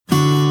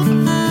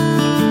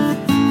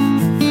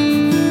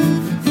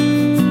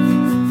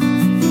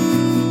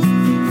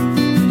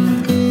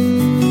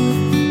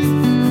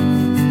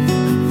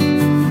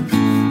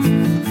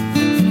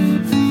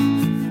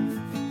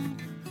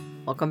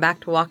welcome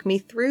back to Walk Me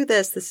Through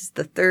This. This is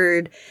the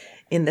third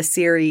in the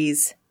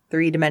series,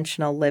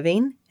 Three-Dimensional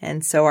Living.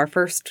 And so our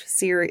first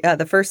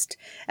the first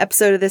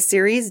episode of this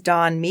series,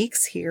 Don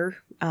Meeks here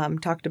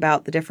talked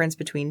about the difference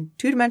between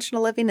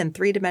two-dimensional living and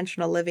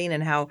three-dimensional living,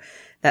 and how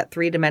that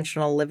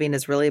three-dimensional living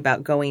is really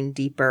about going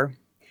deeper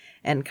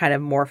and kind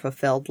of more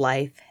fulfilled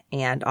life.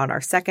 And on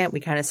our second,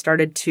 we kind of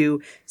started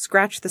to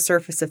scratch the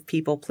surface of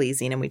people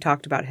pleasing. And we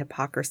talked about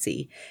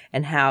hypocrisy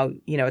and how,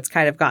 it's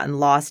kind of gotten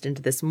lost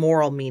into this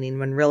moral meaning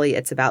when really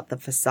it's about the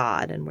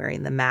facade and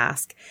wearing the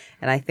mask.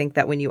 And I think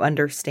that when you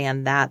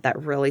understand that,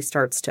 that really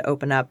starts to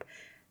open up,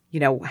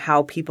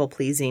 how people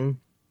pleasing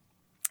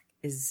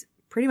is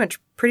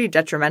pretty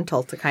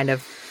detrimental to kind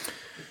of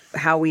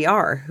how we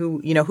are,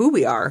 who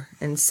we are.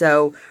 And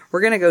so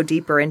we're going to go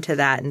deeper into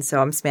that. And so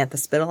I'm Samantha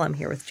Spittle. I'm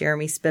here with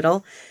Jeremy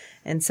Spittle.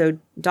 And so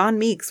Don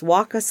Meeks,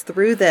 walk us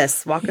through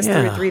this. Walk us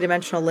through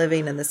three-dimensional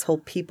living and this whole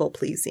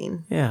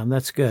people-pleasing. Yeah,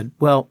 that's good.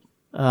 Well,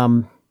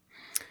 so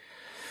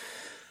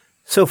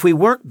if we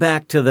work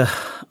back to the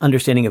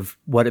understanding of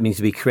what it means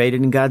to be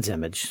created in God's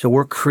image, so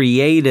we're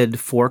created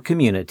for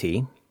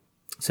community.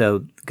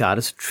 So God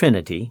is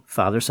Trinity,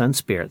 Father, Son,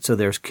 Spirit. So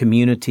there's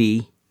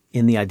community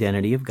in the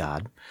identity of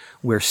God.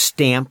 We're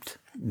stamped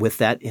with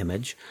that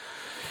image.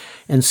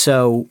 And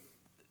so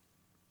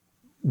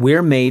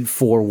we're made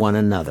for one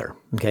another.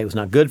 Okay, it was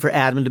not good for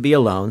Adam to be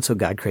alone, so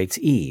God creates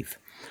Eve.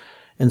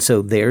 And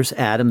so there's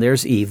Adam,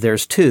 there's Eve,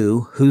 there's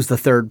two. Who's the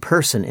third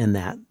person in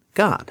that?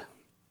 God.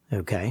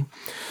 Okay,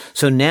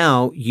 so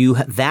now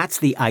that's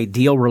the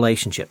ideal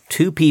relationship.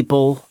 Two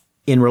people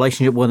in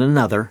relationship with one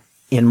another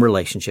in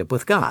relationship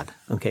with God.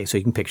 Okay, so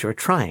you can picture a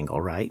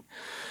triangle, right?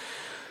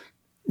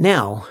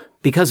 Now,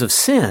 because of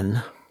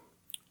sin,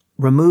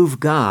 remove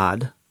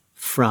God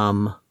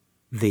from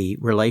the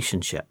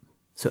relationship.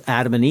 So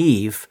Adam and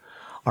Eve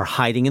are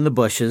hiding in the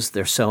bushes.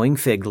 They're sowing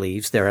fig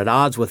leaves. They're at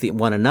odds with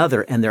one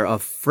another, and they're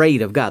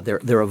afraid of God.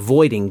 They're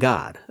avoiding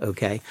God.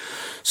 Okay.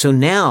 So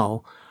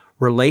now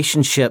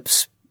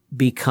relationships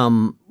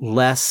become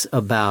less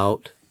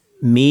about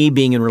me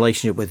being in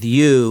relationship with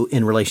you,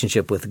 in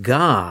relationship with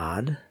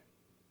God.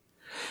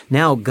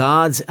 Now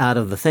God's out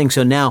of the thing.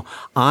 So now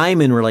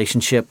I'm in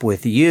relationship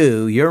with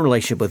you, you're in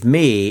relationship with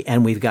me,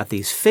 and we've got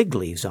these fig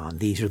leaves on.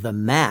 These are the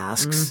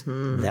masks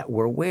that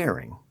we're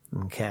wearing.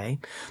 Okay.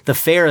 The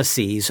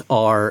Pharisees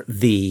they're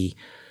the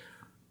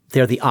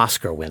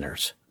Oscar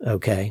winners.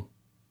 Okay.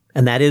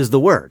 And that is the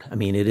word. I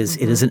mean, it's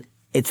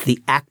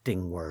the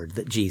acting word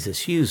that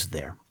Jesus used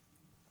there.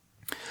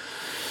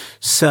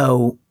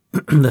 So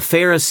the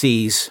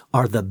Pharisees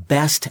are the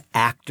best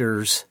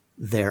actors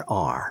there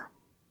are.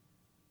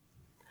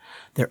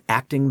 They're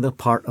acting the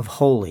part of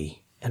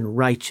holy and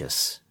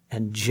righteous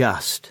and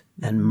just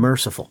and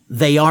merciful.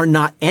 They are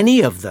not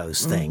any of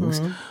those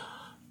things.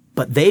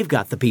 But they've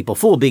got the people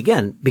fooled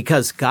again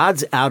because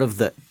God's out of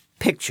the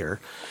picture.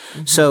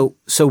 So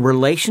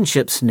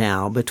relationships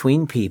now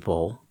between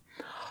people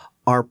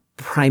are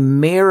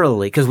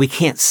primarily because we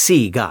can't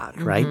see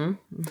God, right?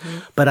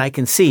 But I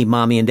can see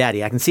mommy and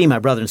daddy. I can see my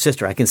brother and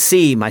sister. I can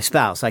see my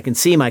spouse. I can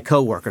see my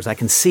coworkers. I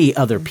can see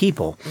other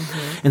people.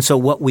 And so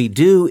what we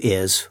do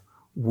is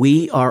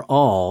we are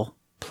all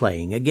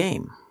playing a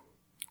game.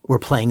 We're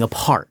playing a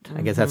part.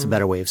 I guess that's a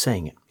better way of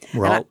saying it.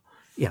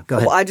 Yeah, go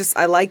ahead. Well,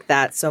 I like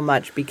that so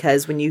much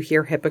because when you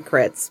hear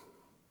hypocrites,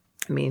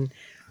 I mean,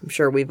 I'm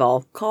sure we've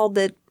all called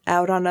it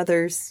out on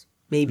others,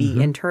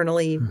 maybe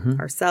internally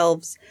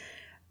ourselves,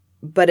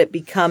 but it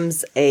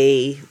becomes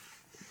a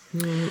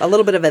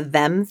little bit of a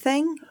them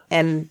thing.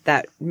 And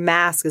that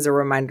mask is a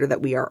reminder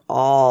that we are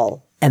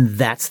all. And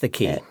that's the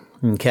key.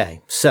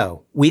 Okay.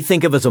 So we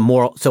think of it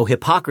as so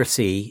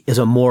hypocrisy is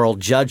a moral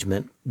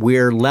judgment.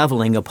 We're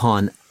leveling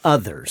upon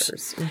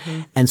others.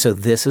 And so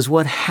this is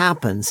what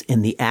happens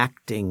in the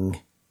acting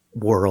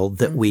world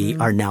that we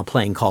are now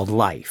playing called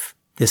life.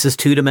 This is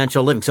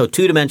two-dimensional living. So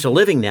two-dimensional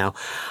living now,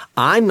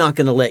 I'm not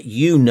going to let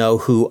you know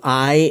who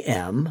I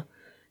am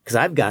because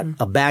I've got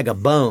a bag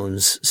of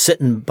bones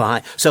sitting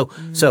by. So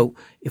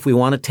if we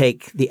want to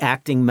take the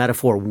acting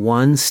metaphor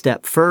one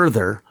step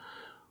further,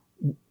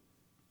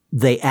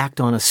 they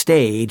act on a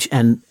stage,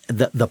 and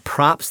the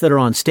props that are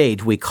on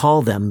stage, we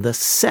call them the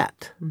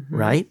set,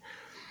 right?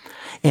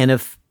 And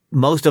if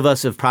most of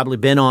us have probably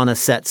been on a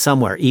set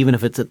somewhere, even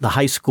if it's at the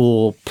high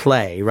school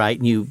play, right?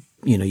 And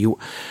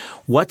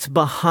what's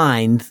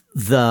behind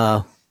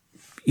the,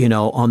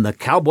 on the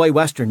cowboy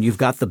western, you've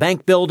got the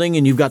bank building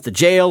and you've got the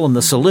jail and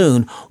the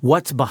saloon.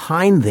 What's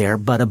behind there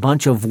but a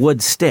bunch of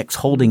wood sticks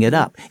holding it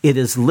up? It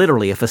is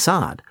literally a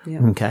facade.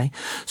 Yeah. Okay.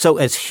 So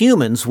as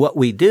humans, what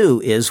we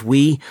do is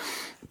we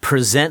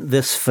present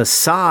this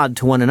facade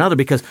to one another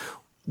because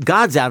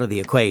God's out of the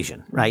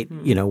equation, right?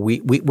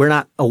 We're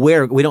not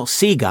aware, we don't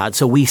see God,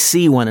 so we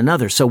see one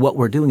another. So what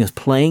we're doing is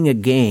playing a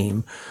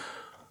game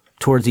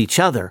towards each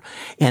other.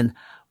 And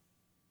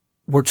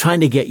we're trying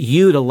to get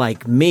you to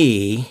like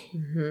me.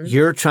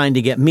 You're trying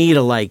to get me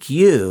to like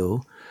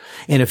you.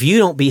 And if you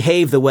don't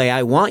behave the way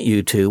I want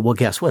you to, well,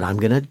 guess what? I'm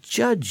going to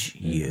judge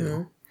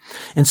you.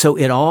 And so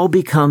it all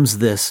becomes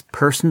this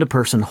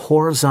person-to-person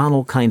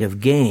horizontal kind of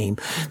game.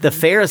 The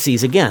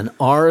Pharisees, again,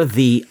 are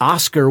the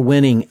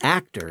Oscar-winning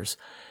actors.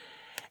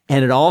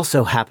 And it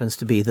also happens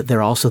to be that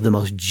they're also the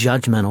most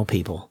judgmental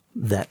people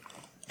that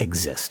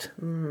exist.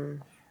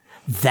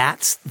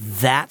 That's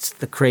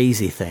the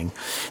crazy thing.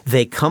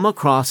 They come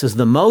across as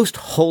the most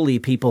holy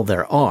people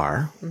there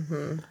are.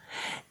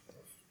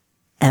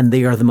 And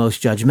they are the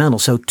most judgmental.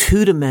 So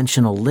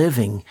two-dimensional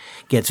living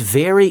gets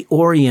very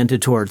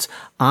oriented towards,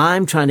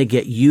 I'm trying to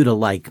get you to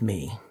like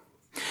me.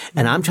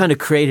 And I'm trying to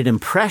create an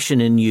impression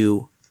in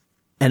you.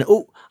 And,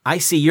 I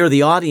see you're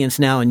the audience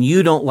now and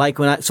you don't like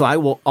so I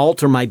will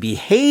alter my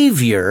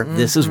behavior.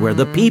 This is where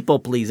the people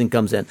pleasing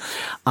comes in.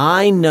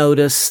 I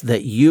notice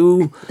that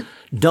you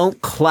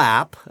don't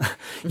clap,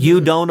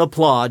 you don't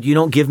applaud, you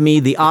don't give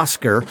me the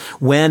Oscar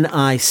when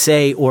I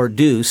say or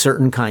do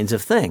certain kinds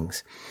of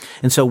things.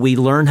 And so we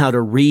learn how to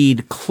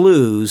read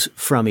clues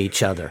from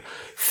each other.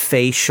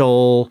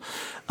 Facial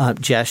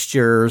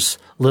gestures,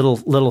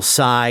 little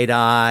side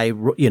eye,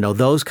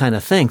 those kind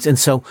of things. And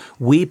so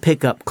we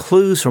pick up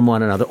clues from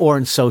one another. Or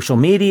in social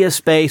media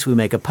space, we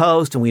make a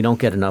post and we don't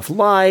get enough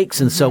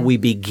likes. And so we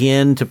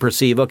begin to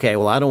perceive, okay,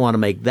 well, I don't want to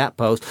make that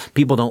post.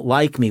 People don't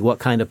like me. What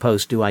kind of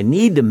post do I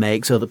need to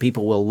make so that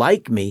people will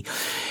like me?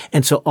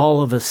 And so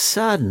all of a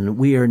sudden,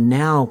 we are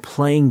now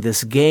playing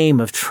this game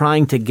of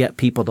trying to get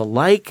people to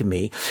like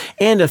me.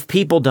 And if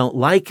people don't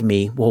like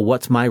me, well,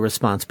 what's my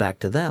response back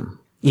to them?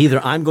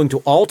 Either I'm going to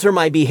alter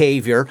my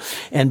behavior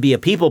and be a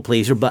people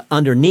pleaser, but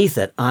underneath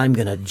it, I'm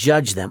going to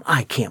judge them.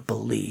 I can't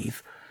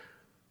believe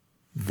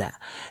that.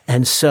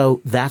 And so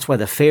that's why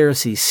the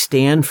Pharisees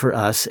stand for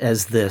us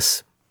as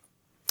this.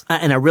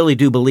 And I really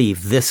do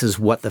believe this is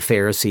what the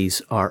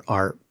Pharisees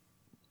are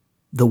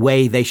the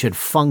way they should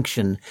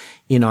function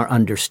in our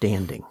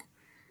understanding.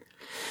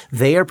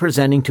 They are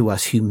presenting to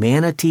us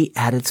humanity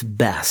at its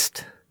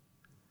best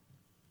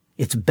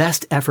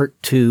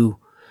effort to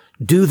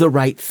do the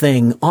right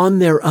thing on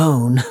their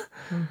own.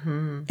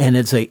 And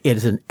it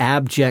is an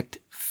abject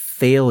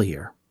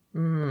failure.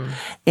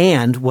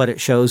 And what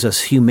it shows us,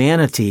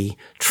 humanity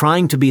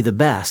trying to be the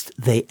best,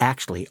 they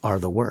actually are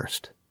the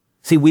worst.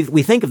 See,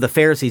 we think of the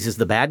Pharisees as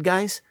the bad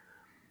guys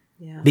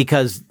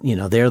because,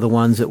 they're the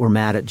ones that were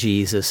mad at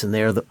Jesus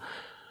and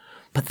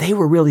but they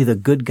were really the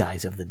good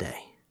guys of the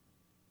day.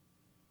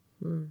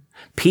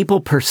 People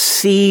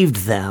perceived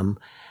them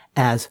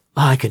as,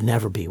 I could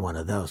never be one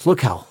of those. Look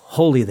how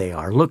holy they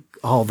are. Look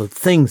all the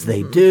things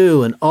they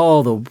do and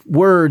all the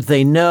words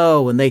they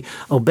know, and they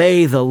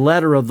obey the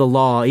letter of the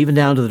law, even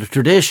down to the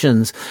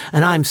traditions.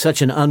 And I'm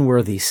such an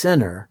unworthy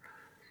sinner.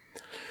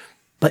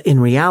 But in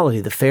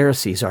reality, the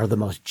Pharisees are the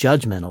most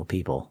judgmental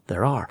people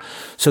there are.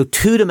 So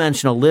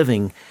two-dimensional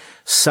living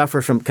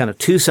suffers from kind of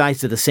two sides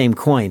to the same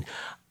coin.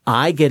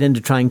 I get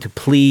into trying to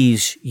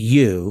please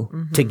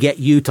you, to get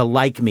you to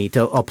like me,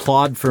 to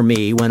applaud for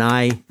me when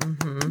I'm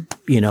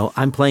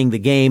playing the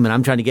game and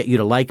I'm trying to get you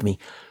to like me.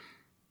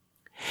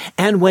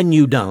 And when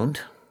you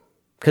don't,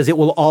 because it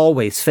will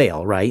always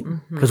fail, right?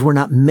 Because we're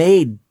not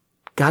made,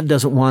 God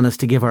doesn't want us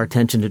to give our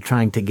attention to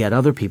trying to get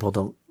other people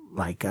to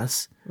like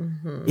us.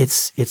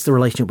 It's the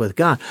relationship with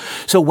God.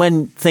 So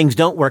when things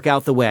don't work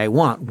out the way I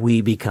want,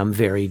 we become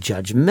very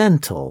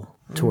judgmental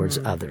towards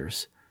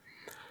others.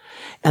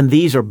 And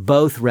these are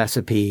both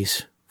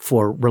recipes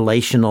for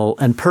relational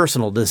and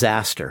personal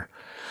disaster.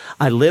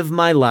 I live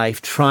my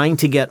life trying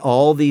to get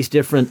all these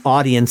different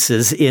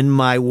audiences in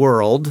my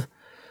world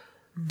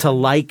to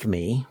like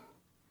me.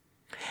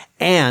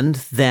 And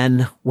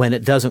then when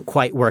it doesn't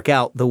quite work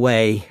out the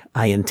way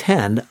I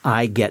intend,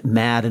 I get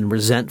mad and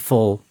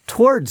resentful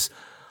towards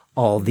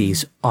all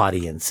these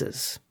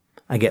audiences.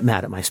 I get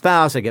mad at my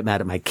spouse. I get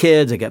mad at my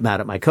kids. I get mad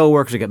at my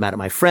coworkers. I get mad at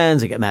my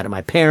friends. I get mad at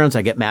my parents.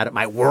 I get mad at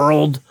my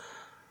world.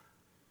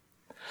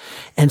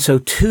 And so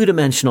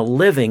two-dimensional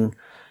living,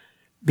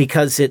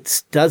 because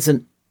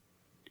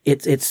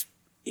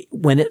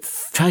when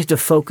it tries to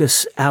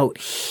focus out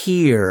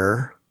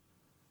here.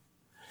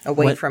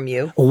 Away from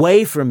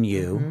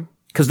you.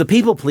 Because the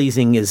people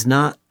pleasing is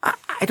not,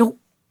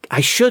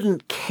 I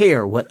shouldn't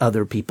care what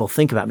other people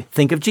think about me.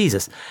 Think of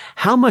Jesus.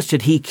 How much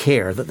did he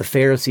care that the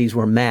Pharisees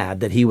were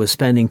mad that he was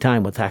spending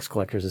time with tax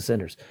collectors and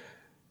sinners?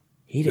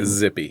 He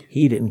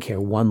didn't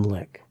care one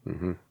lick.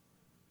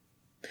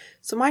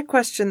 So my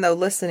question, though,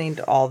 listening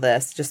to all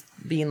this, just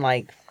being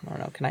like, I don't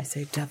know, can I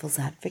say devil's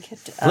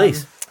advocate?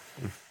 Please.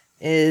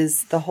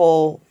 Is the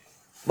whole,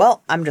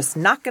 well, I'm just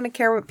not going to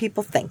care what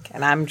people think,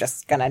 and I'm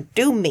just going to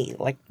do me.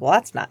 Like, well,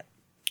 that's not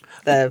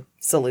the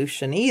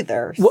solution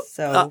either. Well,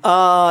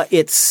 so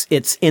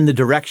it's in the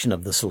direction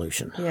of the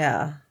solution.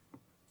 Yeah.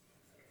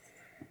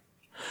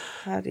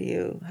 How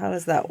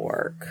does that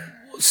work?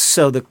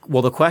 So the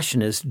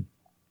question is,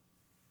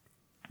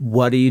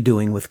 what are you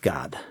doing with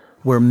God?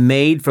 We're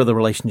made for the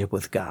relationship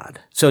with God.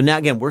 So now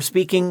again,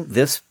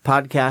 this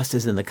podcast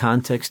is in the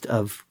context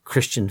of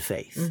Christian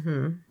faith.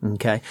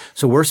 Okay.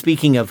 So we're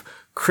speaking of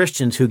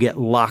Christians who get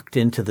locked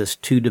into this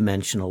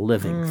two-dimensional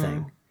living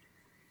thing.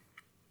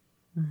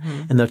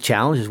 And the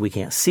challenge is we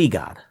can't see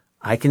God.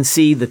 I can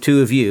see the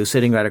two of you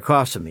sitting right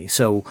across from me.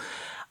 So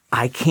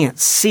I can't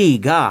see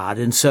God.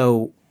 And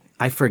so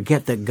I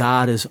forget that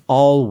God is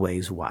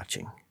always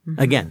watching.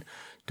 Again,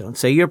 don't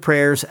say your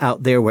prayers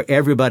out there where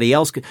everybody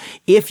else could.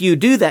 If you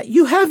do that,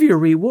 you have your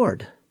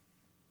reward.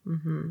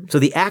 So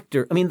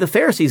the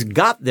Pharisees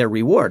got their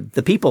reward.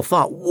 The people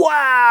thought,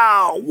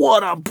 wow,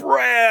 what a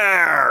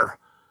prayer.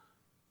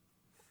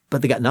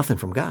 But they got nothing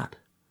from God.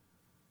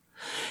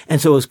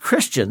 And so as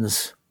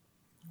Christians,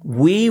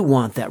 we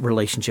want that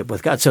relationship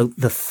with God. So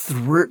the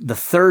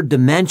third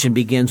dimension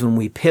begins when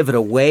we pivot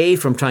away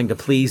from trying to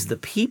please the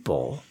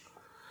people,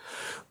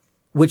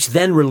 which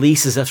then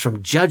releases us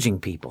from judging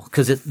people,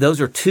 because those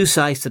are two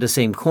sides to the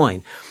same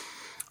coin.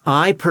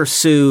 I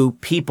pursue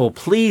people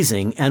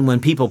pleasing, and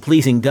when people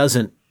pleasing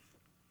doesn't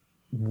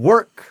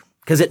work,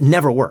 because it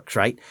never works,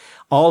 right?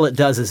 All it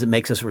does is it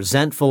makes us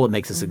resentful, it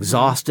makes us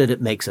exhausted, it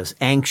makes us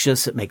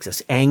anxious, it makes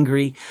us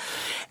angry,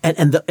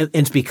 and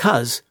it's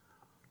because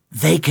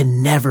they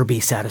can never be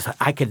satisfied.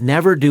 I could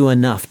never do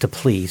enough to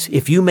please.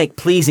 If you make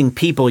pleasing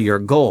people your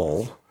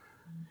goal,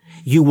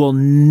 you will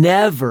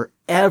never,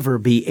 ever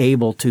be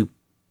able to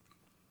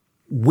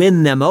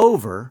win them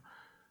over.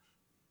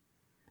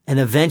 And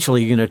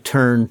eventually you're going to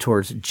turn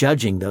towards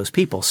judging those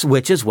people,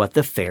 which is what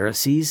the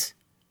Pharisees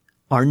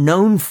are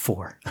known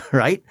for,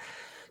 right?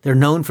 They're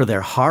known for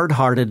their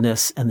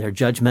hard-heartedness and their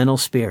judgmental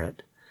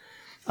spirit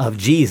of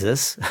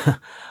Jesus,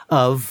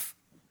 of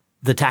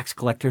the tax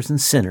collectors and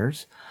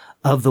sinners,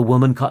 of the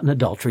woman caught in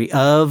adultery,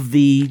 of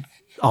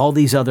all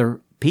these other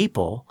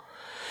people.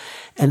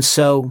 And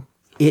so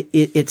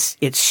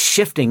it's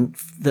shifting.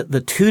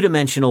 The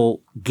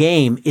two-dimensional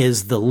game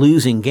is the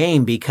losing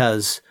game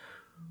because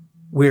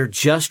we're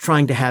just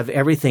trying to have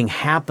everything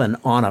happen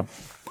on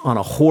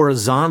a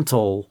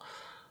horizontal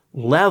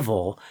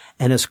level.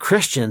 And as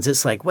Christians,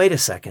 it's like, wait a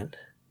second.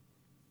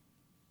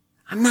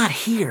 I'm not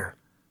here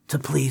to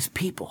please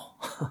people.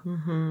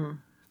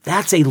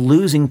 That's a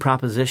losing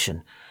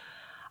proposition.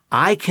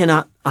 I'm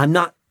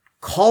not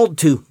called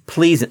to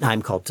please.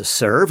 I'm called to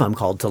serve. I'm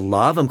called to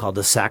love. I'm called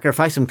to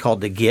sacrifice. I'm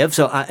called to give.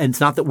 And it's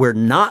not that we're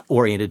not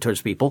oriented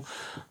towards people.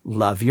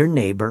 Love your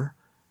neighbor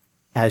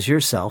as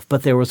yourself.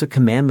 But there was a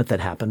commandment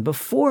that happened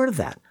before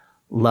that.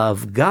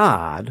 Love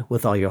God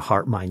with all your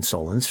heart, mind,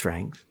 soul, and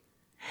strength.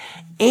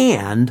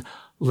 And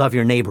love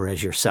your neighbor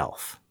as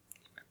yourself.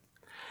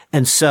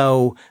 And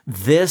so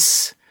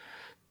this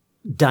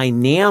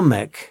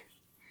dynamic,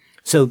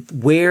 so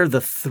where the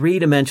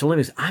three-dimensional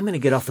living is, I'm going to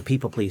get off the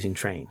people-pleasing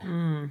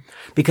train.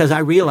 Because I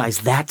realize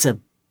that's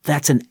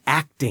an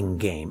acting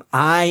game.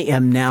 I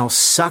am now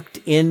sucked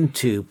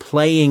into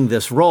playing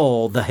this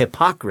role, the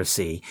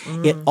hypocrisy.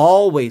 It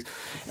always,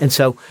 and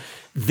so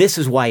this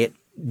is why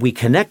we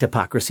connect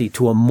hypocrisy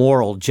to a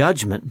moral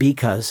judgment,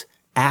 because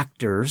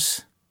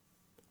actors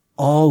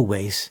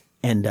always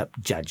end up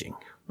judging.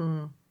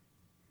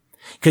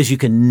 Because you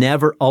can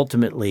never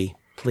ultimately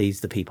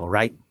please the people,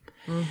 right?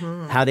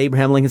 How'd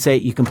Abraham Lincoln say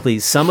it? You can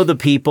please some of the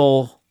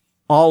people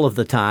all of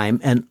the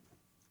time and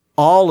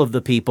all of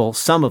the people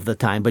some of the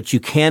time, but you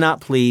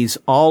cannot please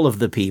all of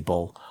the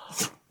people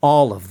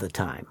all of the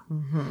time.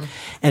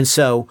 And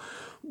so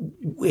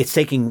it's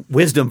taking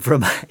wisdom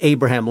from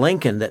Abraham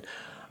Lincoln that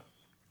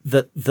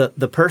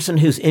the person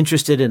who's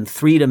interested in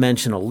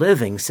three-dimensional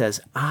living says,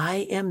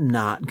 I am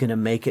not going to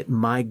make it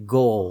my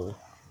goal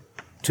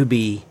to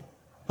be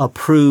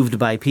approved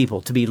by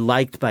people, to be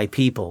liked by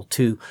people,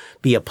 to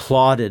be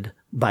applauded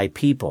by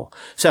people.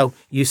 So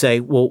you say,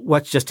 well,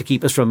 what's just to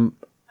keep us from,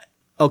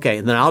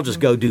 okay, then I'll just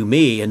go do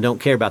me and don't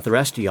care about the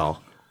rest of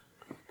y'all.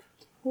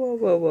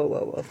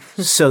 Whoa.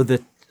 So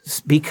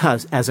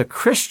because as a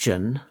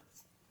Christian,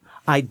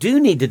 I do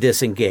need to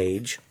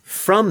disengage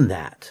from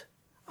that.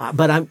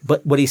 But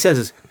what he says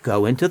is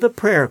go into the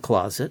prayer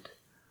closet,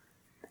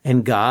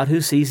 and God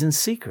who sees in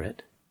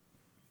secret,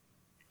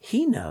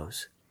 he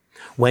knows.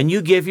 When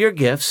you give your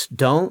gifts,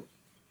 don't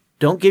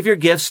give your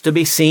gifts to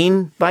be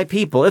seen by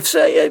people.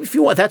 If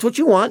you want, that's what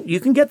you want, you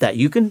can get that.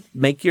 You can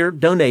make your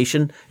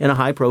donation in a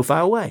high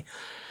profile way.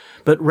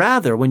 But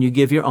rather, when you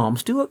give your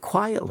alms, do it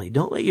quietly.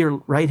 Don't let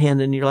your right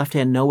hand and your left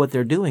hand know what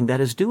they're doing.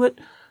 That is, do it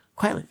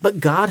quietly. But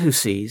God who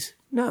sees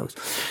knows.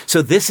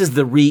 So this is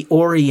the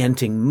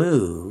reorienting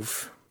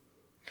move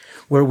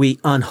where we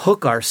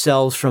unhook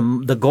ourselves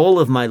from the goal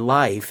of my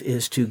life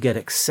is to get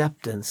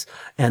acceptance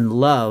and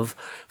love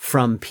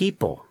from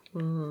people.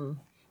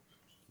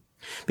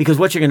 Because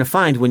what you're going to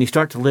find when you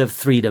start to live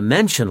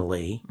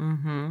three-dimensionally,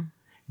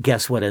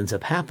 guess what ends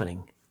up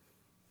happening?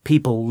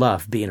 People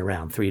love being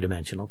around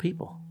three-dimensional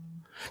people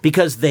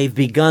because they've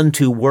begun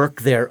to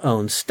work their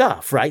own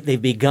stuff, right?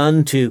 They've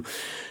begun to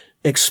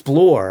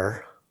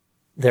explore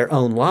their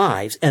own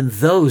lives, and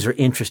those are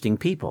interesting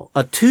people.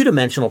 A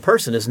two-dimensional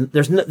person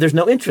there's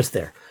no interest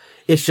there.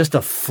 It's just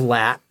a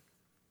flat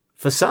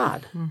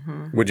facade.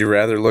 Would you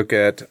rather look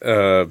at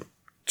a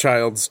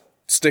child's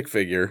stick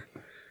figure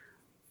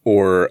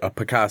or a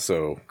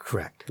Picasso?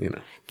 Correct. You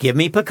know, give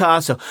me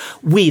Picasso.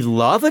 We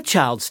love a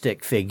child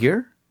stick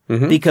figure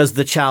because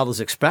the child is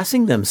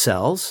expressing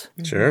themselves.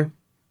 Sure.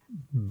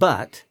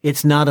 but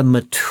it's not a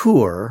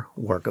mature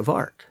work of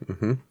art,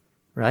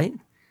 right?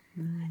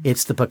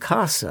 It's the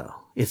Picasso.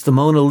 It's the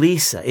Mona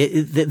Lisa.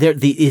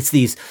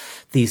 The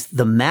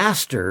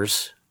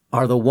masters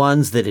are the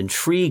ones that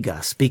intrigue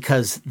us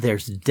because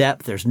there's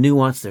depth, there's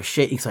nuance, there's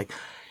shade. It's like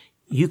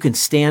you can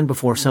stand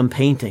before some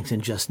paintings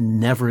and just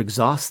never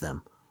exhaust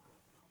them.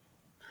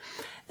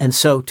 And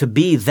so to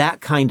be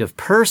that kind of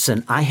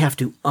person, I have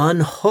to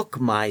unhook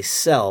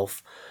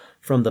myself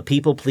from the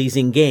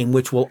people-pleasing game,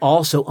 which will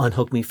also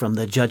unhook me from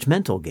the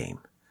judgmental game.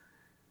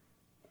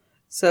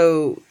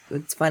 So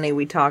it's funny,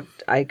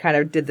 I kind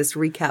of did this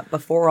recap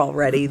before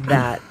already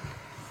that,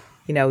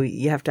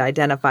 you have to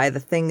identify the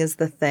thing is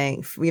the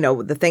thing,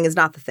 the thing is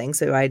not the thing.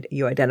 So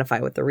you identify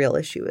what the real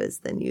issue is.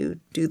 Then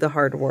you do the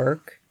hard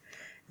work.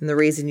 And the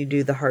reason you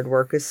do the hard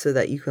work is so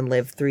that you can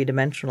live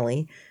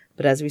three-dimensionally.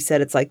 But as we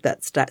said, it's like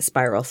that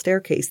spiral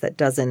staircase that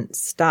doesn't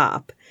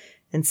stop.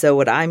 And so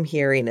what I'm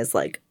hearing is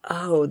like,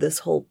 oh, this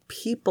whole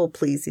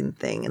people-pleasing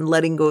thing and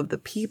letting go of the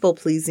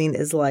people-pleasing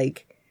is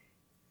like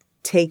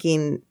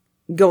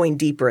going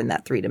deeper in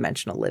that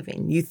three-dimensional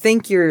living. You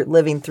think you're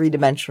living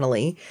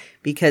three-dimensionally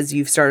because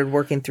you've started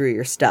working through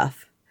your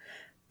stuff.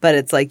 But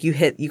it's like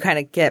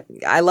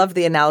I love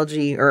the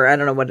analogy, or I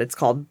don't know what it's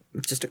called.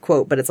 It's just a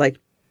quote, but it's like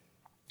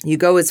you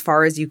go as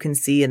far as you can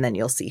see and then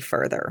you'll see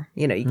further.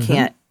 You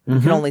can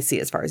only see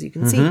as far as you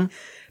can see.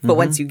 But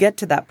once you get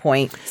to that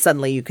point,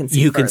 suddenly you can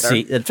see further. You can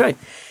see. That's right.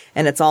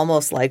 And it's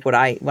almost like what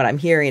I'm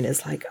hearing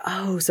is like,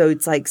 oh, so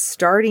it's like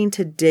starting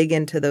to dig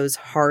into those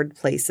hard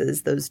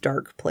places, those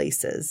dark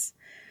places.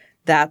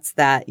 That's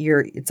that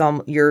you're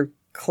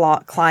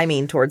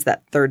climbing towards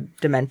that third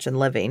dimension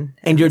living.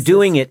 And you're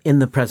doing it in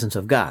the presence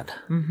of God.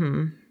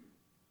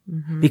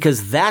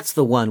 Because that's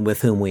the one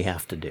with whom we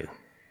have to do.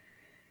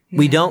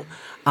 Yeah.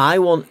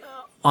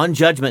 On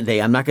Judgment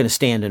Day, I'm not going to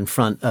stand in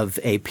front of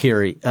a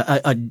jury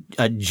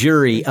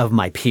of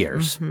my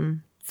peers.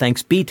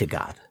 Thanks be to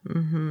God.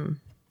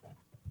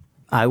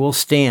 I will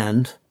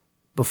stand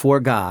before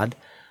God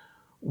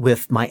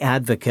with my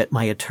advocate,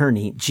 my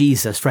attorney,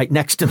 Jesus, right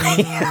next to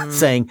me,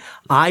 saying,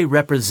 I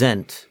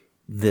represent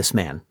this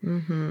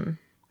man,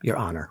 Your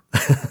Honor.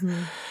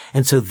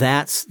 And so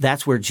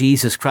that's where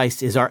Jesus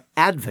Christ is our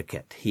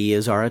advocate. He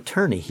is our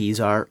attorney.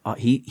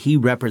 He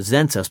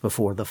represents us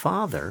before the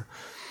Father.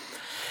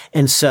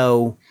 And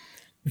so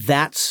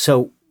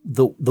the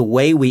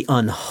way we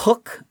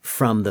unhook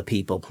from the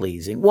people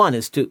pleasing, one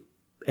is to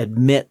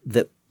admit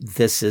that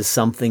this is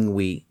something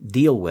we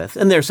deal with.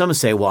 And there's some who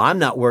say, well, I'm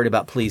not worried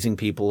about pleasing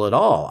people at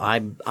all.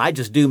 I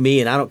just do me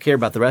and I don't care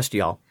about the rest of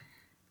y'all.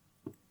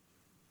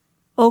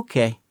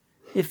 Okay,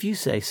 if you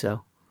say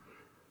so.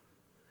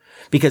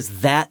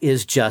 Because that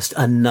is just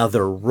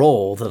another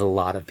role that a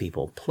lot of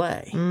people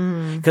play.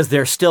 Because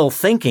they're still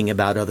thinking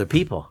about other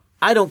people.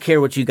 I don't care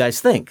what you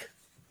guys think.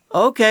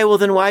 Okay, well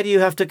then why do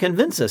you have to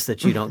convince us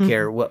that you don't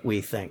care what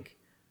we think?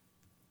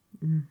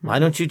 Why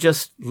don't you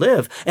just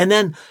live? And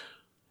then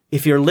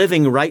if you're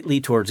living rightly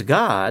towards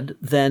God,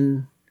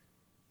 then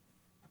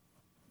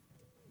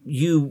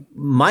you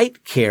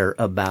might care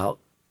about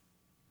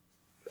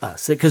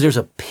us. Because there's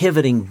a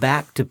pivoting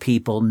back to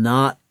people,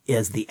 not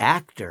as the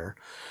actor,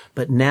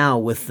 but now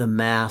with the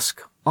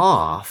mask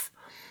off.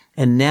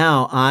 And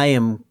now I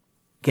am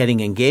getting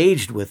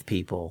engaged with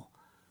people,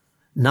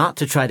 not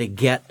to try to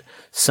get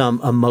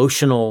some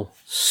emotional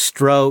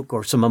stroke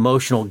or some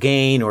emotional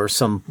gain or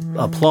some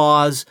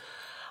applause.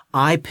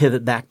 I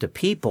pivot back to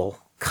people,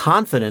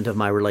 confident of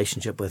my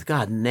relationship with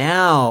God.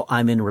 Now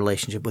I'm in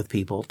relationship with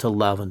people to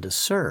love and to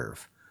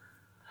serve.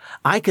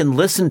 I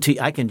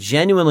can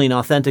genuinely and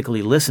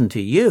authentically listen to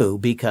you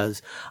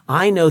because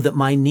I know that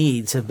my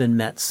needs have been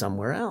met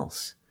somewhere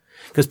else.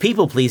 Because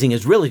people pleasing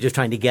is really just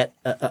trying to get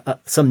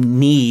some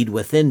need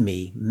within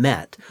me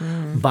met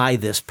by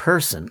this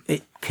person.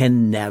 It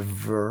can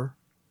never,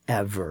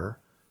 ever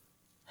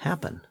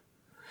happen.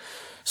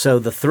 So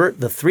the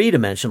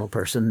three-dimensional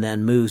person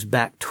then moves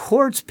back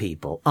towards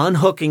people,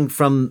 unhooking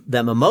from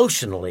them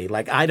emotionally.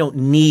 Like, I don't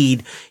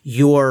need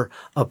your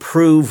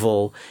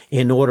approval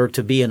in order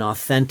to be an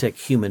authentic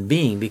human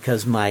being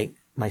because my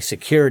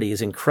security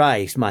is in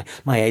Christ. My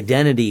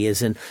identity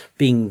is in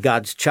being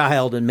God's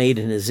child and made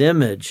in His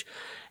image.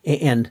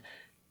 And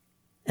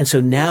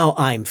so now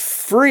I'm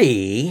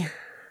free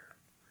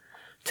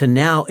to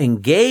now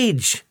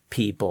engage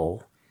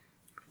people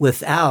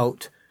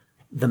without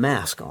the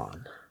mask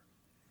on.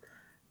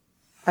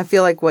 I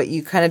feel like what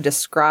you kind of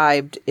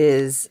described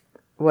is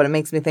what it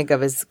makes me think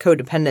of is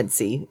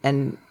codependency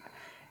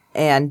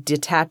and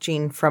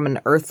detaching from an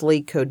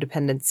earthly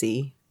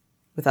codependency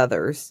with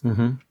others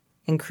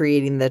and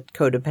creating the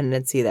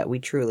codependency that we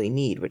truly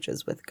need, which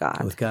is with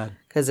God. With God.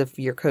 Because if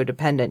you're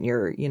codependent,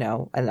 you're,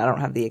 and I don't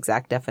have the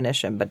exact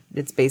definition, but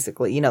it's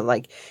basically,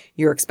 like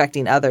you're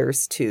expecting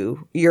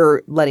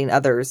you're letting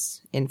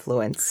others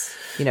influence,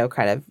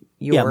 kind of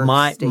your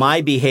state.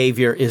 My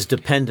behavior is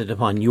dependent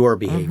upon your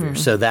behavior.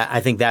 So I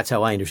think that's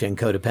how I understand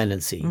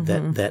codependency.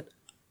 That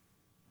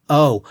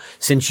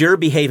since you're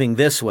behaving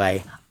this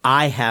way,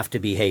 I have to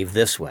behave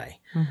this way.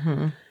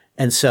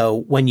 And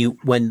so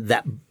when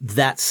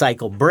that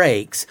cycle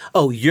breaks,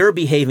 oh, you're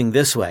behaving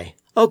this way.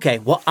 Okay,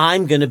 well,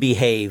 I'm going to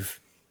behave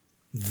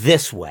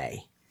this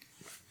way.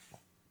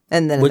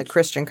 And then in the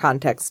Christian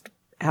context,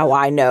 how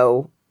I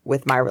know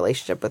with my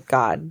relationship with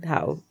God,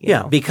 how, you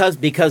know, because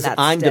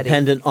I'm steady.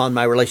 dependent on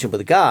my relationship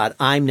with God,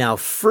 I'm now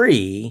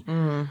free.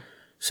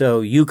 So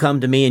you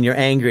come to me and you're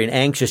angry and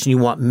anxious and you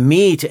want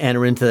me to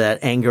enter into that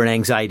anger and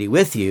anxiety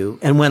with you.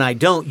 And when I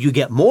don't, you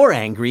get more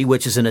angry,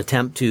 which is an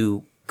attempt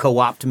to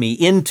co-opt me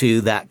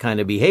into that kind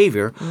of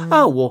behavior.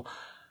 Oh, well,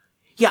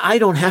 yeah, I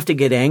don't have to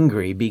get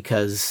angry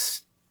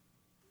because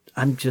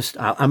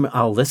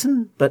I'll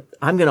listen, but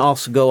I'm going to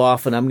also go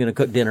off and I'm going to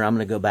cook dinner. I'm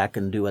going to go back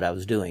and do what I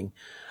was doing.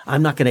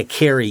 I'm not going to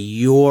carry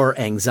your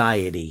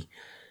anxiety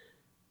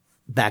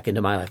back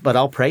into my life, but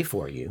I'll pray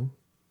for you.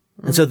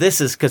 And so this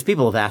is because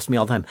people have asked me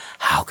all the time,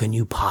 how can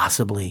you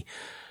possibly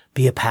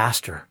be a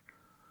pastor?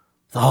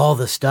 With all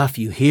the stuff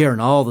you hear and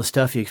all the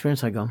stuff you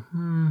experience, I go,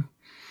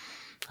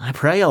 I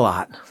pray a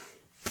lot.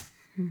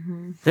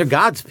 They're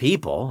God's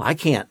people. I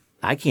can't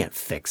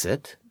fix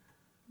it,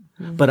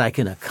 but I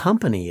can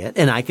accompany it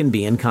and I can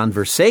be in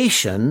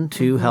conversation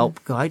to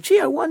help go, gee,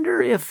 I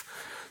wonder if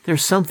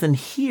there's something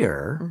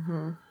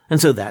here.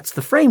 And so that's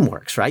the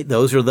frameworks, right?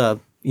 Those are the,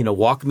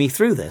 walk me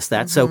through this.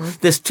 So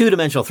this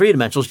 2-dimensional,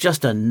 3-dimensional is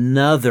just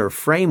another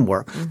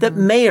framework that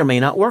may or may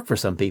not work for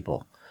some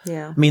people.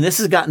 Yeah. I mean, this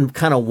has gotten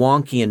kind of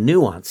wonky and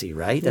nuancy,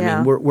 right? Yeah.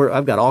 I mean,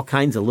 I've got all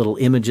kinds of little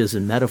images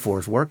and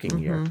metaphors working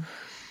here.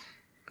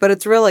 But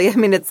it's really,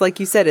 it's like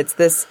you said,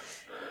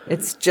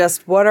 it's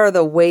just what are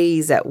the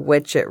ways at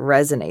which it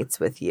resonates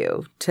with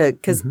you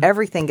because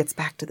everything gets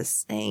back to the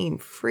same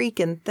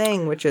freaking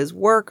thing, which is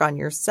work on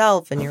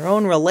yourself and your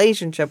own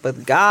relationship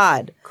with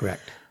God.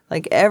 Correct.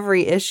 Like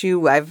every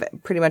issue I've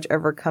pretty much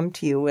ever come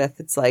to you with,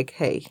 it's like,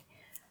 hey,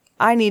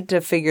 I need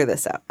to figure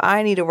this out.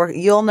 I need to work.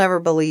 You'll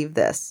never believe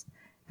this.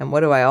 And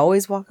what do I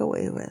always walk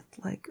away with?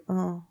 Like,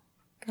 oh,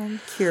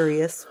 I'm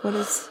curious. What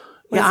is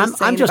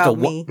I'm just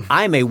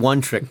I'm a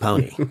one-trick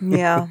pony.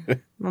 Yeah.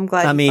 I'm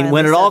glad. I mean,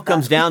 when it all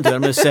comes down to it,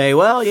 I'm going to say,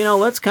 well,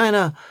 let's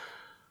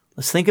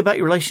think about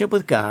your relationship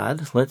with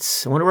God.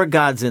 I wonder where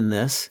God's in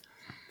this.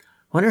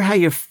 I wonder how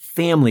your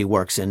family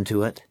works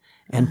into it,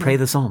 and pray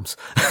the Psalms.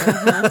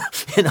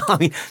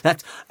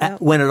 That's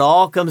when it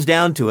all comes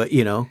down to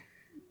it.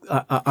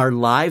 Our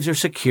lives are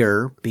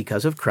secure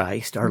because of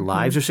Christ. Our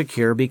lives are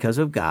secure because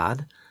of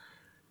God.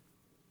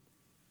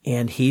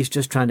 And he's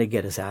just trying to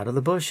get us out of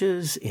the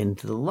bushes,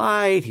 into the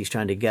light. He's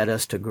trying to get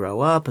us to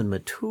grow up and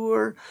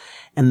mature.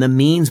 And the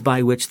means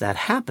by which that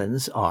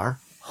happens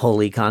are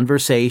holy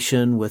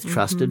conversation with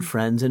trusted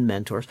friends and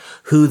mentors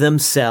who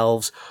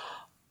themselves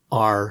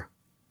are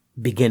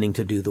beginning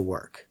to do the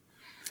work.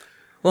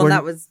 Well,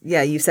 that was,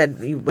 you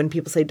said when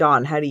people say,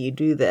 Dawn, how do you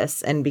do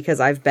this? And because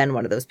I've been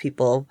one of those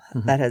people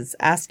that has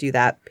asked you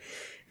that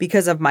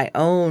because of my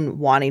own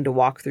wanting to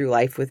walk through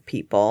life with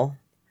people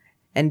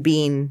and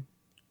being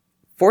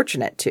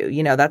fortunate to,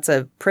 that's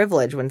a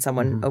privilege when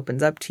someone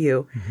opens up to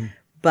you.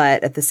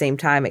 But at the same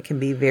time, it can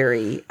be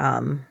very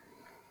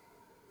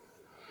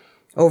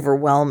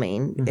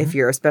overwhelming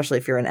especially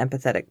if you're an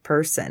empathetic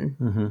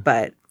person.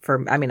 But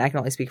I can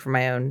only speak from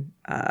my own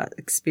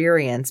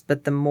experience,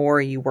 but the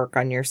more you work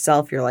on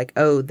yourself, you're like,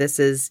 oh, this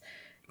is,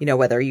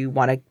 whether you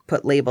want to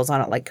put labels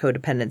on it like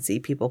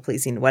codependency, people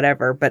pleasing,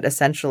 whatever, but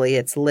essentially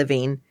it's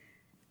living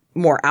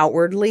more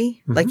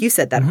outwardly, like you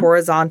said, that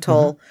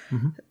horizontal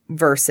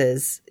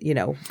versus,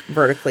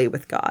 vertically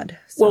with God.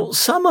 So. Well,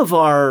 some of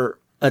our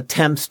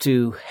attempts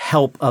to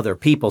help other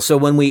people. So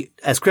when we,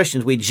 as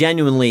Christians, we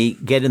genuinely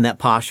get in that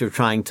posture of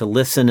trying to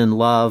listen and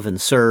love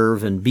and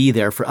serve and be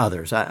there for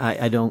others.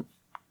 I don't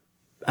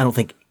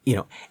think,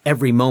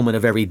 every moment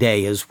of every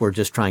day is we're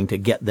just trying to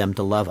get them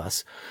to love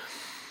us.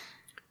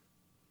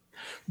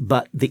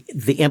 But the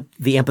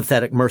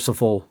empathetic,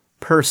 merciful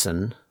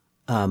person,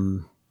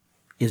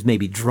 is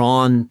maybe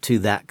drawn to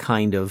that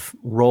kind of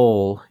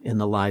role in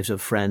the lives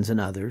of friends and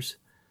others.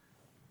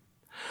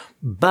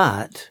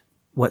 But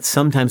what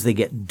sometimes they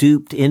get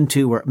duped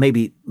into or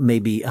maybe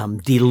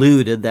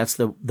deluded, that's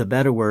the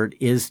better word,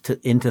 is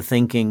into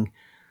thinking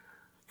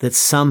that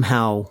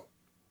somehow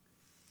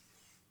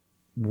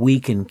we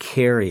can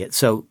carry it.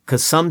 So,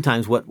 cause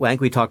sometimes I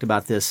think we talked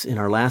about this in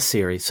our last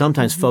series,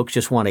 sometimes folks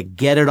just want to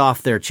get it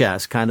off their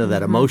chest, kind of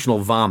that emotional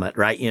vomit,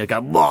 right?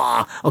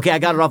 Okay, I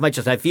got it off my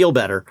chest. I feel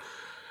better.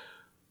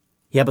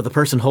 Yeah, but the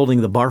person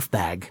holding the barf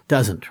bag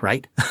doesn't,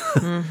 right?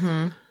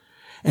 And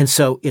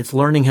so it's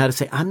learning how to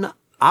say,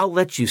 I'll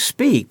let you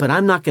speak, but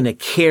I'm not going to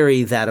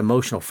carry that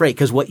emotional freight.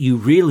 Because what you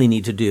really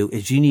need to do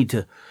is you need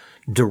to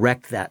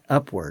direct that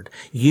upward.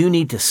 You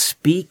need to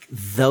speak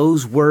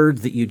those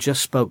words that you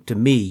just spoke to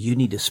me. You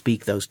need to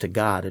speak those to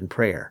God in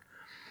prayer.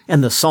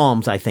 And the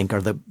Psalms, I think,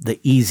 are the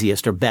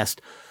easiest or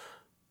best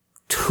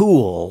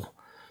tool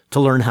to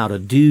learn how to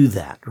do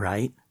that,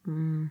 right?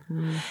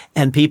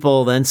 And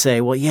people then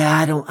say, well, yeah,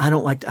 I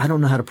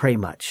don't know how to pray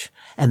much.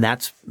 And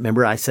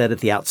remember I said at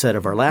the outset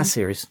of our last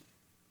series,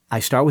 I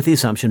start with the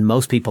assumption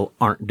most people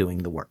aren't doing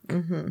the work.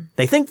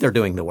 They think they're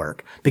doing the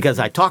work because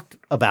I talked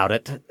about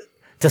it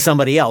to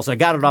somebody else. I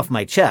got it off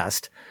my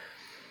chest.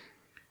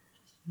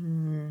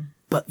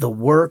 But the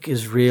work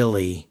is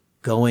really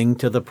going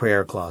to the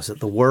prayer closet.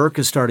 The work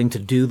is starting to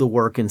do the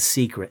work in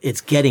secret.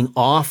 It's getting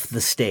off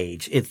the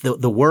stage.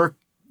 The work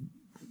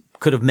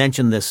could have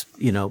mentioned this,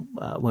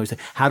 when we say,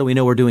 how do we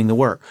know we're doing the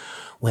work?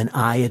 When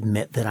I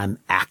admit that I'm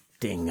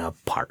acting a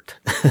part.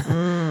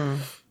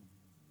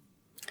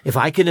 If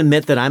I can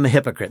admit that I'm a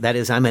hypocrite, that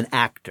is, I'm an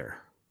actor,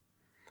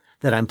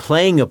 that I'm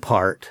playing a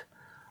part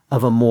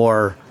of a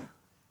more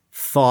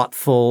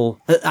thoughtful,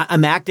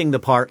 I'm acting the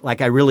part like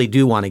I really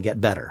do want to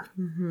get better.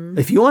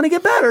 If you want to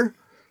get better,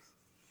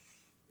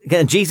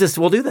 again, Jesus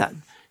will do that.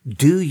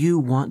 Do you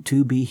want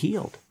to be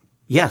healed?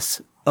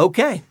 Yes.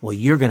 Okay. Well,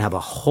 you're going to have a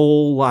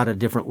whole lot of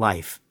different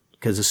life,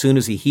 because as soon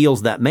as he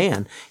heals that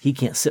man, he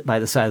can't sit by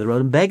the side of the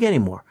road and beg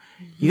anymore.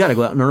 You got to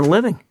go out and earn a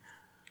living.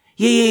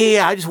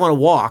 Yeah. I just want to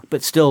walk,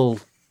 but still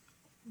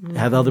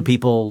have other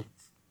people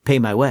pay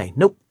my way.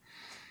 Nope.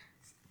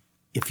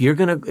 If we're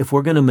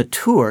going to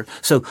mature,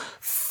 so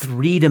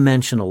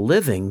 3-dimensional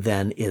living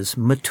then is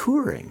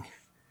maturing.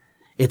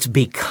 It's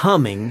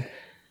becoming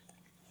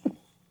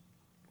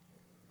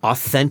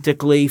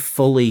authentically,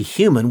 fully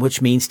human,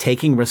 which means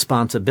taking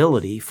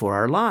responsibility for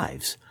our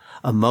lives,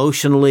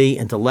 emotionally,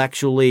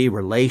 intellectually,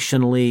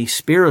 relationally,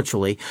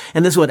 spiritually.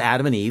 And this is what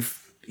Adam and Eve,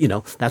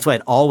 that's why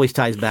it always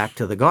ties back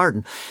to the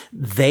garden.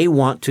 They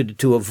want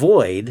to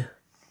avoid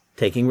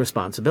taking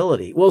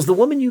responsibility. Well, it's the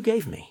woman you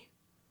gave me.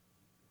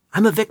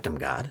 I'm a victim,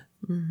 God.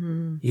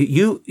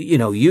 You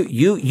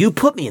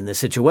put me in this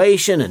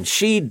situation, and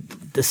she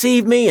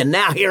deceived me, and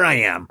now here I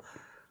am.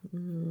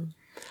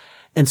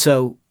 And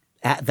so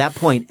at that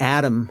point,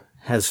 Adam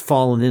has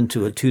fallen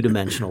into a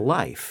 2-dimensional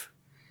life.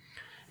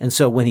 And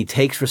so when he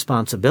takes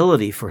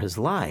responsibility for his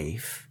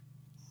life,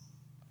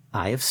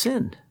 I have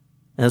sinned.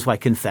 And that's why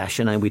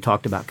confession, and we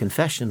talked about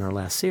confession in our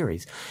last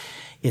series,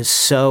 is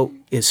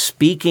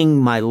speaking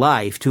my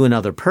life to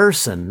another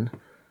person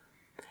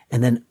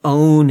and then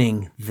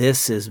owning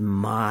this is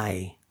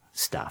my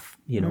stuff,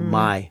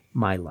 my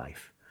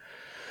life.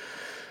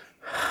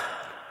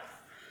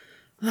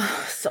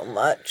 So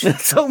much.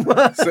 So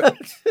much.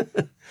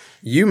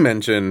 You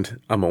mentioned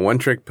I'm a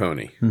one-trick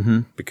pony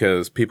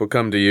because people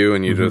come to you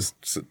and you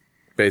just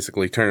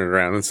basically turn it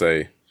around and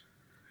say,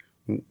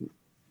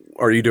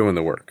 are you doing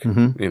the work?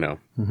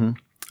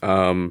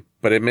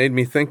 But it made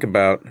me think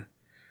about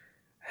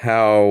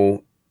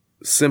how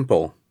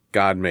simple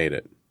God made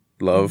it.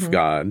 Love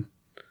God,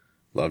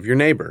 love your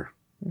neighbor.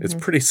 It's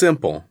pretty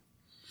simple.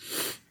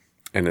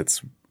 And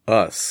it's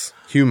us,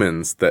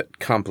 humans, that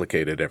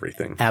complicated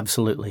everything.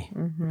 Absolutely.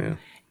 Yeah.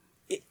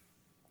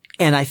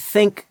 And I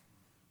think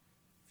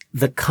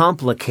the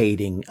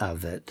complicating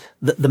of it,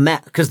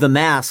 because the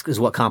mask is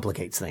what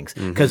complicates things.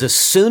 Because as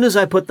soon as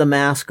I put the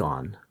mask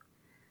on,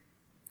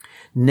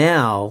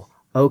 now,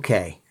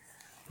 okay,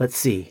 let's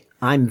see,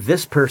 I'm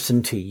this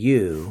person to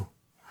you.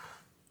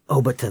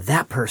 Oh, but to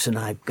that person,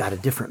 I've got a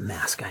different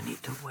mask I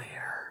need to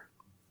wear.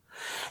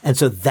 And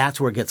so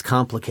that's where it gets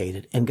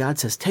complicated. And God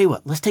says, tell you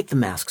what, let's take the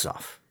masks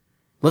off.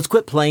 Let's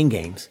quit playing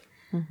games.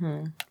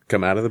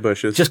 Come out of the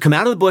bushes. Just come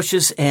out of the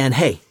bushes and,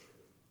 hey,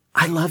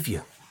 I love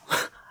you.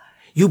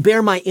 You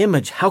bear my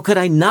image. How could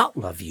I not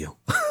love you?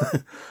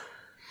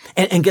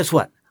 and guess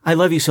what? I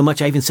love you so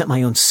much, I even sent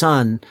my own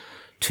son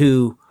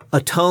to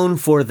atone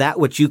for that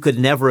which you could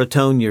never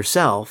atone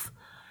yourself.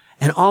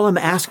 And all I'm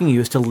asking you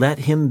is to let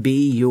him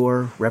be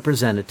your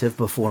representative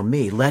before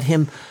me. Let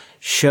him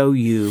show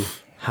you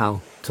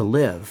how to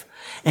live.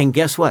 And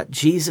guess what?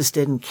 Jesus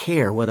didn't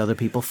care what other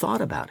people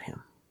thought about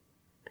him.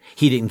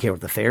 He didn't care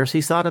what the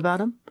Pharisees thought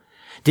about him.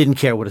 Didn't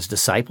care what his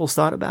disciples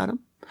thought about him.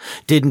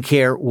 Didn't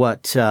care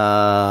what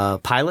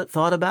Pilate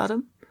thought about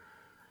him.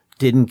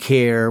 Didn't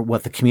care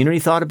what the community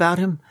thought about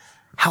him.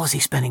 How was he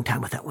spending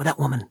time with that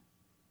woman?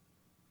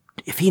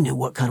 If he knew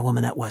what kind of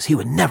woman that was, he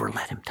would never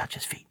let him touch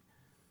his feet.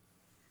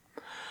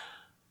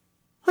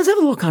 Let's have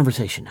a little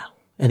conversation now.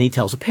 And he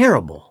tells a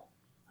parable.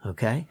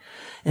 Okay?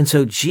 And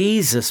so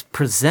Jesus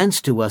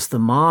presents to us the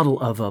model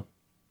of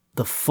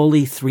the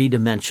fully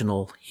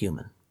 3-dimensional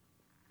human.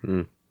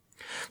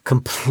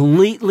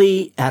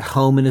 Completely at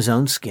home in his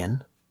own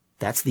skin.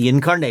 That's the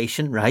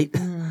incarnation, right?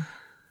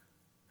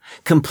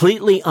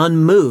 Completely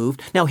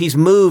unmoved. Now, he's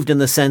moved in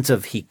the sense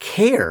of he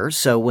cares.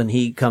 So when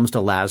he comes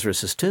to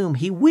Lazarus' tomb,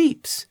 he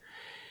weeps.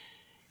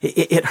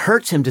 It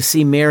hurts him to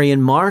see Mary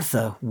and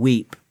Martha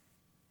weep.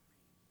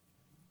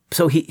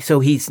 So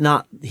he's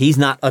not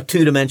a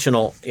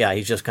 2-dimensional,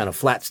 he's just kind of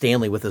flat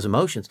Stanley with his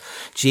emotions.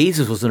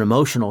 Jesus was an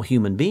emotional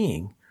human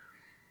being.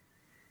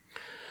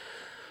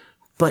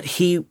 But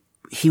he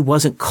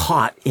wasn't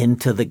caught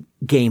into the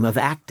game of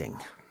acting.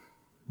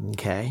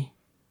 Okay?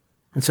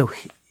 And so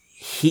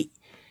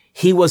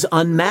he was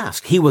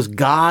unmasked. He was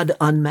God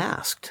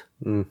unmasked.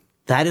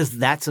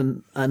 That's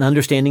an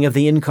understanding of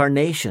the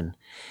incarnation.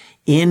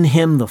 In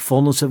him the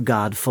fullness of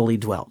God fully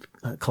dwelt.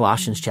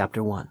 Colossians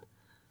chapter 1.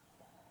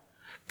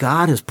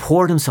 God has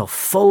poured himself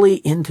fully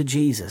into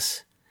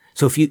Jesus.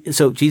 So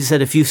Jesus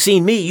said, if you've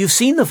seen me, you've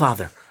seen the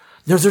Father.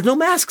 There's no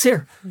masks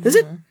here, is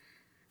it?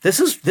 This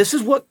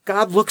is what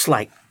God looks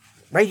like.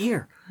 right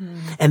here.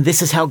 And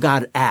this is how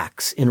God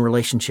acts in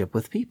relationship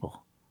with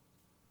people.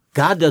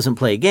 God doesn't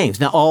play games.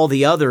 Now, all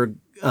the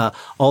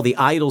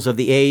idols of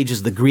the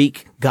ages, the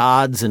Greek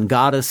gods and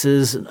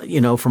goddesses,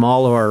 from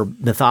all of our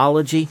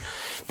mythology,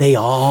 they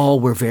all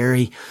were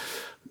very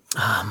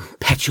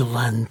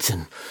petulant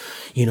and,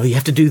 you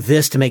have to do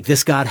this to make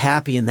this God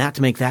happy and that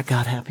to make that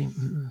God happy.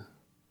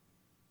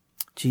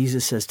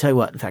 Jesus says, tell you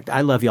what, in fact,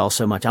 I love you all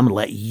so much, I'm going to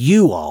let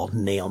you all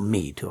nail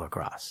me to a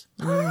cross.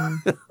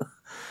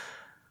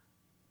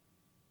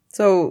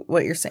 So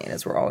what you're saying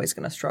is we're always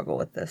going to struggle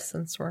with this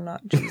since we're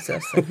not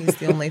Jesus and he's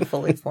the only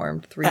fully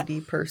formed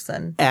 3D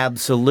person.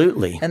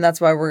 Absolutely. And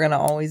that's why we're going to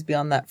always be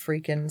on that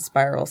freaking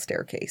spiral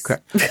staircase.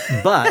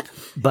 Correct.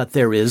 But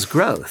there is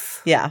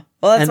growth. Yeah.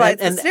 Well, that's why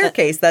it's a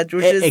staircase.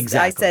 Which is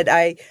exactly.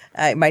 I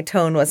said my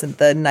tone wasn't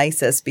the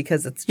nicest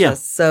because it's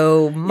just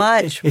so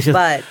much.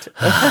 But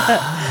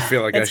I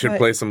feel like I should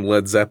play some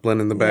Led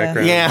Zeppelin in the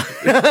background. Yeah.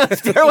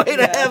 Stairway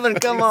to Heaven.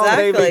 Come on,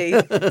 baby.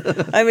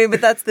 I mean, but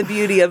that's the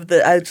beauty of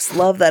I just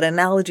love that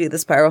analogy of the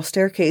spiral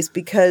staircase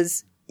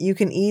because you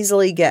can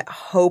easily get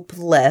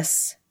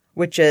hopeless,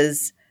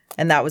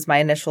 and that was my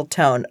initial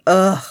tone.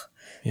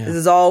 This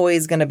is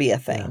always going to be a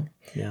thing.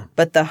 Yeah.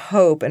 But the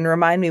hope, and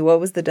remind me,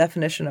 what was the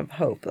definition of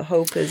hope? The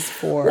hope is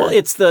for... Well,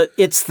 it's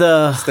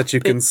that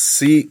you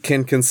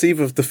can conceive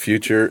of the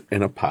future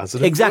in a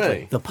positive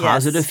way. The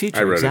positive future.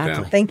 I wrote it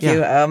down. Thank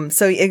you.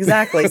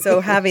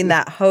 So having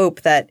that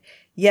hope that,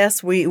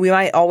 yes, we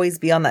might always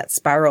be on that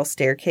spiral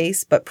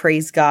staircase, but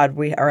praise God,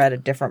 we are at a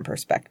different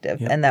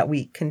perspective and that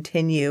we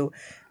continue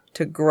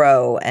to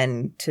grow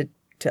and to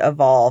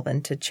evolve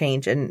and to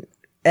change and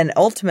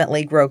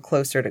ultimately grow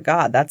closer to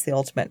God. That's the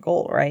ultimate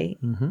goal, right?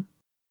 Mm-hmm.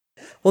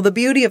 Well, the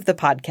beauty of the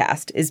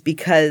podcast is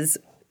because,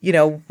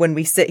 when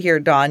we sit here,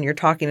 Dawn, you're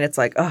talking, it's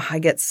like, oh, I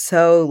get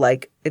so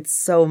it's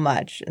so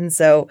much. And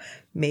so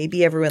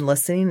maybe everyone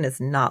listening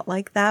is not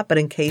like that, but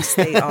in case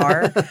they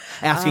are.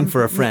 Asking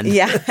for a friend.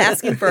 Yeah,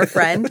 asking for a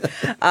friend.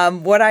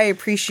 What I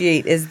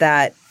appreciate is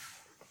that,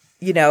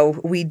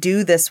 we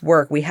do this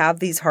work. We have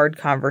these hard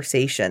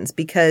conversations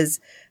because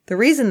the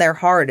reason they're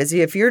hard is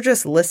if you're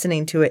just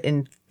listening to it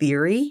in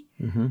theory,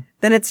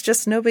 then it's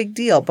just no big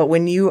deal. But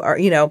when you are,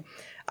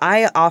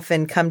 I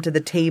often come to the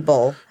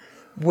table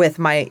with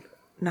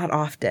not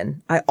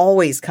often, I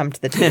always come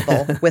to the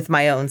table with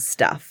my own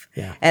stuff.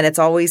 Yeah. And it's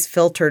always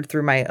filtered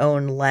through my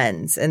own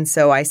lens. And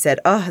so I said,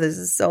 oh, this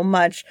is so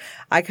much.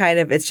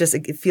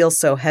 It feels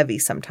so heavy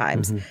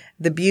sometimes.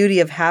 The beauty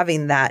of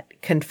having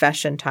that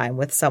confession time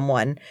with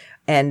someone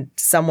and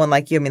someone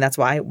like you, that's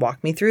why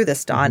Walk Me Through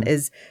This, Dawn,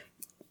 is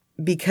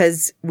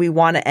because we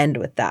want to end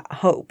with that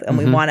hope and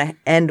we want to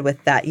end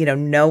with that,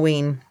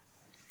 knowing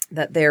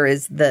that there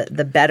is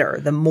the better,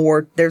 the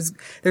more, there's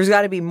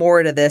got to be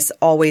more to this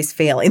always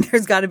failing.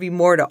 There's got to be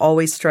more to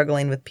always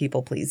struggling with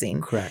people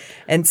pleasing. Correct.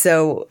 And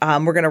so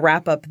we're going to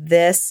wrap up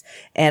this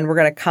and we're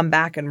going to come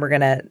back and we're going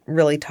to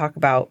really talk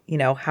about,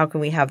 how can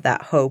we have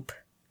that hope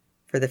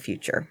for the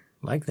future?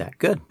 Like that.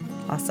 Good.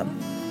 Awesome.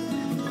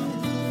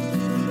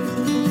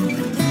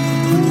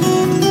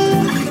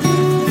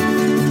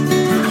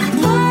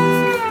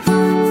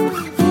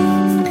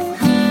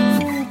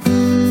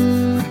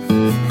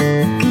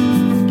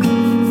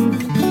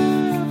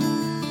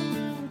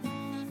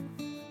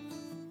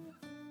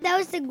 That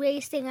was the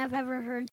greatest thing I've ever heard.